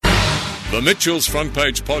The Mitchell's Front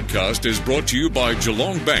Page podcast is brought to you by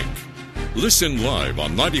Geelong Bank. Listen live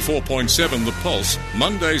on 94.7 The Pulse,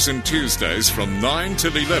 Mondays and Tuesdays from 9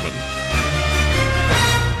 till 11.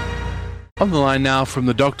 On the line now from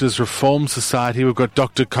the Doctors Reform Society, we've got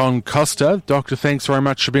Dr. Con Costa. Doctor, thanks very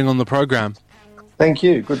much for being on the program. Thank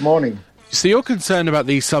you. Good morning. So you're concerned about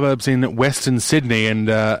these suburbs in Western Sydney and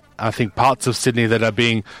I think parts of Sydney that are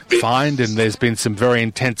being fined, and there's been some very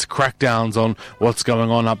intense crackdowns on what's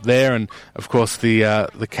going on up there. And, of course,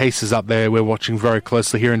 the cases up there we're watching very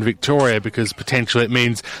closely here in Victoria because potentially it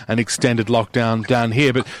means an extended lockdown down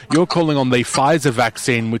here. But you're calling on the Pfizer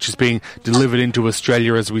vaccine, which is being delivered into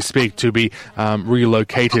Australia as we speak, to be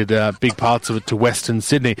relocated, big parts of it, to Western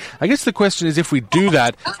Sydney. I guess the question is, if we do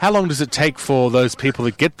that, how long does it take for those people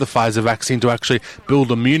that get the Pfizer vaccine to actually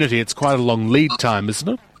build immunity? It's quite a long lead time, isn't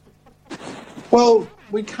it? Well,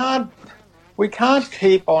 we can't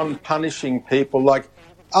keep on punishing people. Like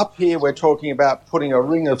up here, we're talking about putting a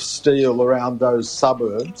ring of steel around those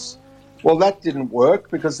suburbs. Well, that didn't work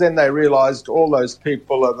because then they realised all those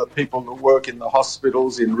people are the people that work in the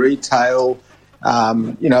hospitals, in retail,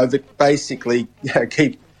 that basically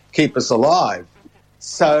keep us alive.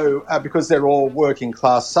 So, because they're all working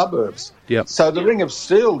class suburbs. Yep. So the ring of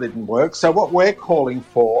steel didn't work. So what we're calling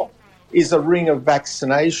for is a ring of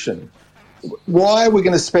vaccination. Why are we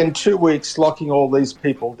going to spend 2 weeks locking all these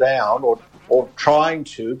people down or trying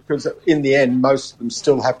to, because in the end, most of them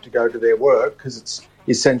still have to go to their work because it's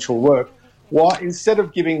essential work. Why, instead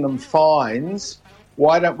of giving them fines,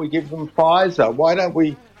 why don't we give them Pfizer? Why don't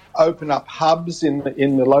we open up hubs in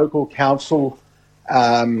the local council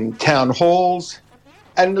town halls?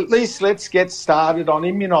 And at least let's get started on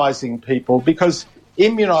immunising people, because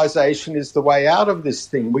immunisation is the way out of this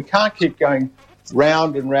thing. We can't keep going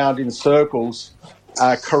round and round in circles,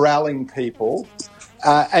 corralling people,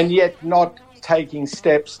 and yet not taking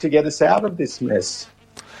steps to get us out of this mess.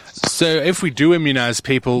 So if we do immunise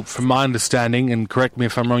people, from my understanding, and correct me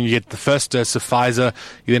if I'm wrong, you get the first dose of Pfizer,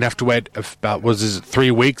 you then have to wait about,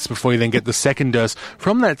 3 weeks before you then get the second dose.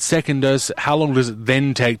 From that second dose, how long does it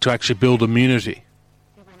then take to actually build immunity?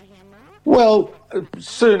 Well,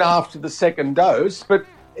 soon after the second dose, but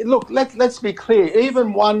look, let's be clear,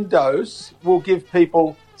 even one dose will give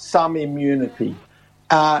people some immunity.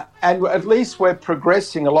 And at least we're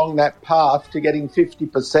progressing along that path to getting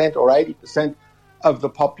 50% or 80% of the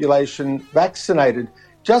population vaccinated.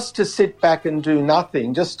 Just to sit back and do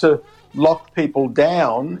nothing, just to lock people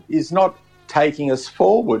down, is not taking us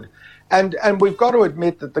forward. And we've got to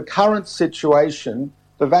admit that the current situation,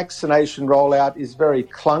 the vaccination rollout, is very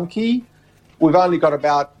clunky. We've only got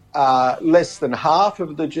about less than half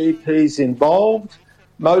of the GPs involved.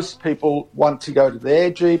 Most people want to go to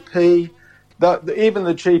their GP. Even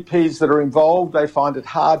the GPs that are involved, they find it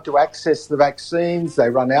hard to access the vaccines.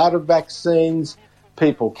 They run out of vaccines.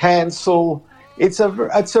 People cancel. It's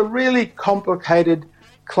a really complicated,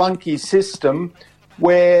 clunky system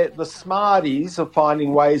where the smarties are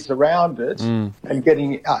finding ways around it and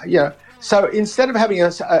getting, So instead of having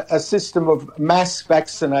a system of mass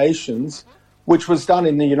vaccinations, which was done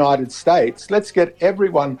in the United States, let's get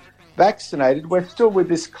everyone vaccinated. We're still with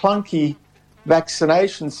this clunky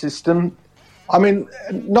vaccination system. I mean,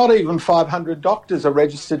 not even 500 doctors are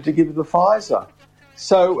registered to give the Pfizer.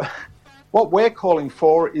 So what we're calling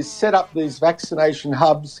for is set up these vaccination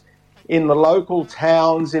hubs in the local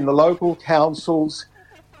towns, in the local councils,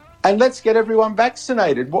 and let's get everyone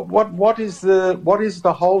vaccinated. What is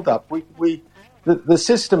the hold up? The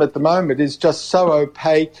system at the moment is just so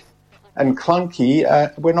opaque and clunky,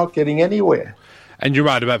 we're not getting anywhere. And you're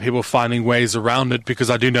right about people finding ways around it, because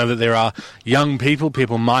I do know that there are young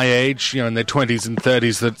people my age, in their 20s and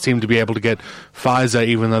 30s, that seem to be able to get Pfizer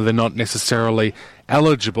even though they're not necessarily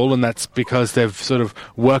eligible, and that's because they've sort of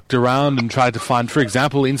worked around and tried to find, for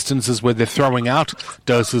example, instances where they're throwing out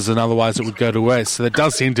doses and otherwise it would go to waste. So there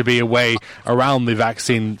does seem to be a way around the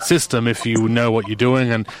vaccine system if you know what you're doing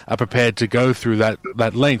and are prepared to go through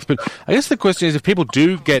that length. But I guess the question is, if people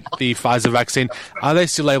do get the Pfizer vaccine, are they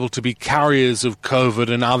still able to be carriers of COVID,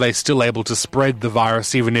 and are they still able to spread the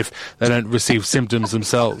virus even if they don't receive symptoms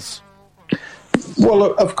themselves?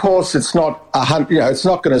 Well, of course, it's not it's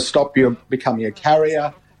not going to stop you becoming a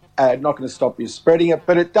carrier. Not going to stop you spreading it,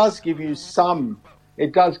 but it does give you some.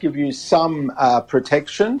 It does give you some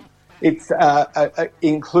protection. It's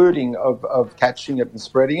including of catching it and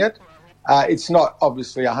spreading it. It's not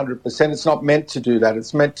obviously 100%. It's not meant to do that.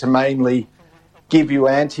 It's meant to mainly give you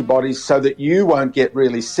antibodies so that you won't get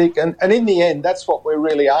really sick. And in the end, that's what we're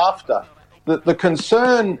really after. The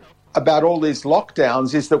concern about all these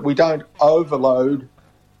lockdowns is that we don't overload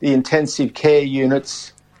the intensive care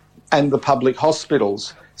units and the public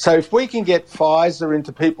hospitals. So if we can get Pfizer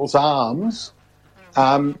into people's arms,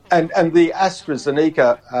 and the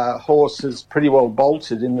AstraZeneca horse is pretty well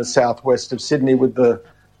bolted in the southwest of Sydney with the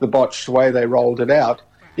botched way they rolled it out.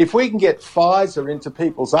 If we can get Pfizer into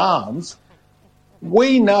people's arms,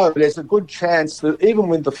 we know there's a good chance that even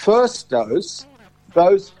with the first dose,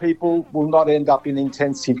 those people will not end up in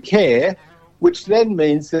intensive care, which then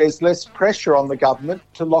means there's less pressure on the government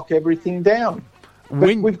to lock everything down.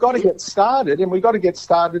 But we've got to get started, and we've got to get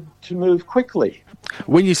started to move quickly.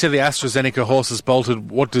 When you say the AstraZeneca horse is bolted,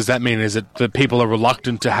 what does that mean? Is it that people are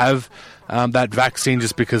reluctant to have that vaccine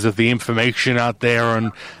just because of the information out there?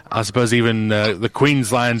 And I suppose even the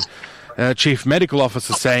Queensland Chief Medical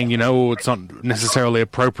Officer saying, it's not necessarily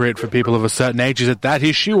appropriate for people of a certain age. Is it that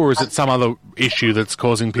issue, or is it some other issue that's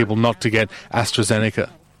causing people not to get AstraZeneca?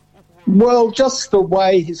 Well, just the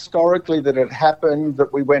way historically that it happened,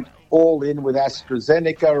 that we went all in with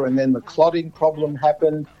AstraZeneca and then the clotting problem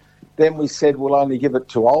happened. Then we said we'll only give it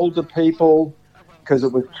to older people because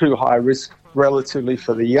it was too high risk relatively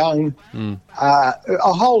for the young.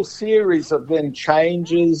 A whole series of then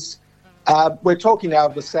changes. We're talking now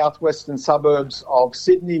of the southwestern suburbs of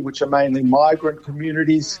Sydney, which are mainly migrant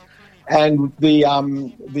communities, and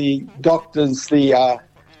the doctors, the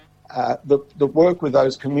work with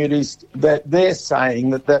those communities, that they're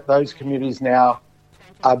saying that those communities now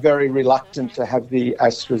are very reluctant to have the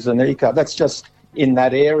AstraZeneca. That's just in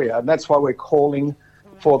that area, and that's why we're calling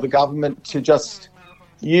for the government to just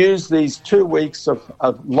use these 2 weeks of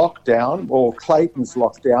lockdown, or Clayton's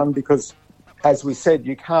lockdown, because, as we said,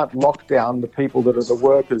 you can't lock down the people that are the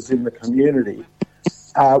workers in the community.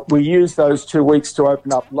 We use those 2 weeks to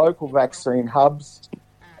open up local vaccine hubs,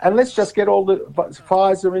 and let's just get all the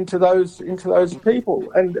Pfizer into those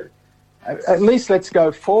people, and at least let's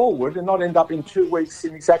go forward and not end up in 2 weeks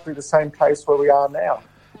in exactly the same place where we are now.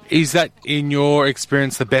 Is that, in your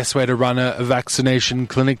experience, the best way to run a vaccination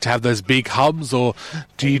clinic, to have those big hubs, or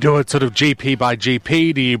do you do it sort of GP by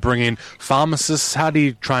GP? Do you bring in pharmacists? How do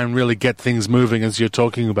you try and really get things moving, as you're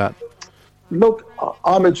talking about? Look,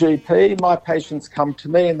 I'm a GP. My patients come to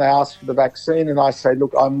me and they ask for the vaccine, and I say,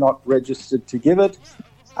 look, I'm not registered to give it.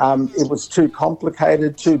 It was too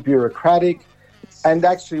complicated, too bureaucratic. And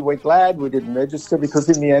actually, we're glad we didn't register, because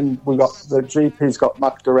in the end, the GPs got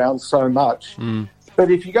mucked around so much. But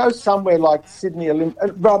if you go somewhere like Sydney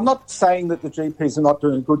Olympic, but I'm not saying that the GPs are not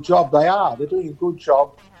doing a good job. They are. They're doing a good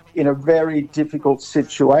job in a very difficult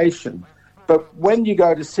situation. But when you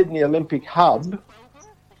go to Sydney Olympic Hub,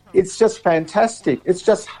 it's just fantastic. It's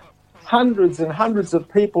just hundreds and hundreds of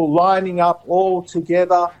people lining up all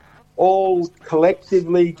together, all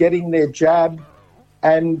collectively getting their jab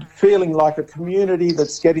and feeling like a community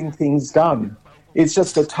that's getting things done. It's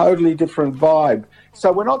just a totally different vibe.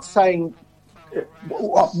 So we're not saying...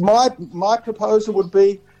 My proposal would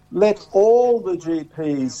be, let all the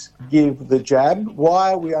GPs give the jab.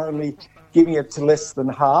 Why are we only giving it to less than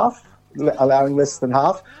half, allowing less than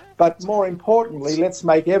half? But more importantly, let's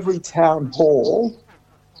make every town hall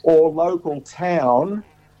or local town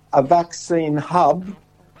a vaccine hub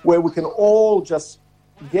where we can all just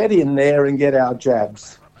get in there and get our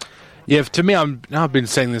jabs. Yeah, to me, I've been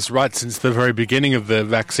saying this right since the very beginning of the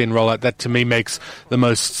vaccine rollout. That, to me, makes the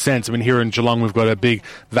most sense. I mean, here in Geelong, we've got a big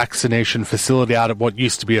vaccination facility out at what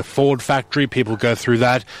used to be a Ford factory. People go through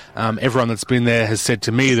that. Everyone that's been there has said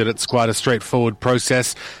to me that it's quite a straightforward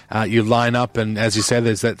process. You line up, and as you say,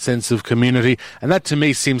 there's that sense of community. And that, to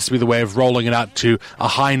me, seems to be the way of rolling it out to a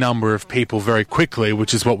high number of people very quickly,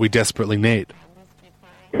 which is what we desperately need.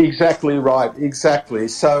 Exactly right, exactly.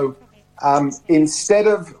 So instead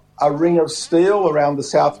of a ring of steel around the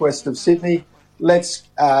southwest of Sydney, let's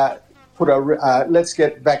get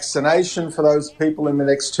vaccination for those people in the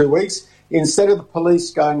next 2 weeks. Instead of the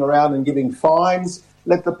police going around and giving fines,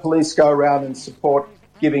 let the police go around and support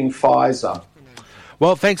giving Pfizer.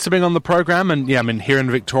 Well, thanks for being on the program. And here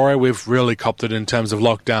in Victoria, we've really copped it in terms of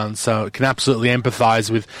lockdown, so I can absolutely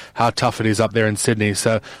empathise with how tough it is up there in Sydney.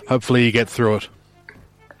 So hopefully you get through it.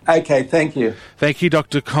 Okay, thank you. Thank you,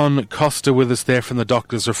 Dr. Con Costa, with us there from the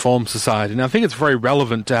Doctors Reform Society. And I think it's very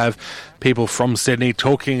relevant to have people from Sydney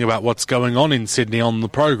talking about what's going on in Sydney on the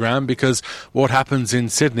program, because what happens in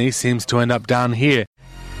Sydney seems to end up down here.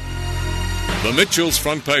 The Mitchell's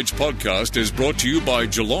Front Page podcast is brought to you by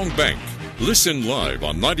Geelong Bank. Listen live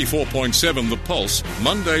on 94.7 The Pulse,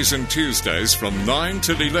 Mondays and Tuesdays from 9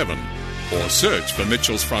 till 11. Or search for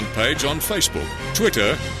Mitchell's Front Page on Facebook,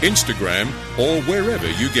 Twitter, Instagram, or wherever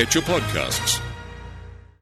you get your podcasts.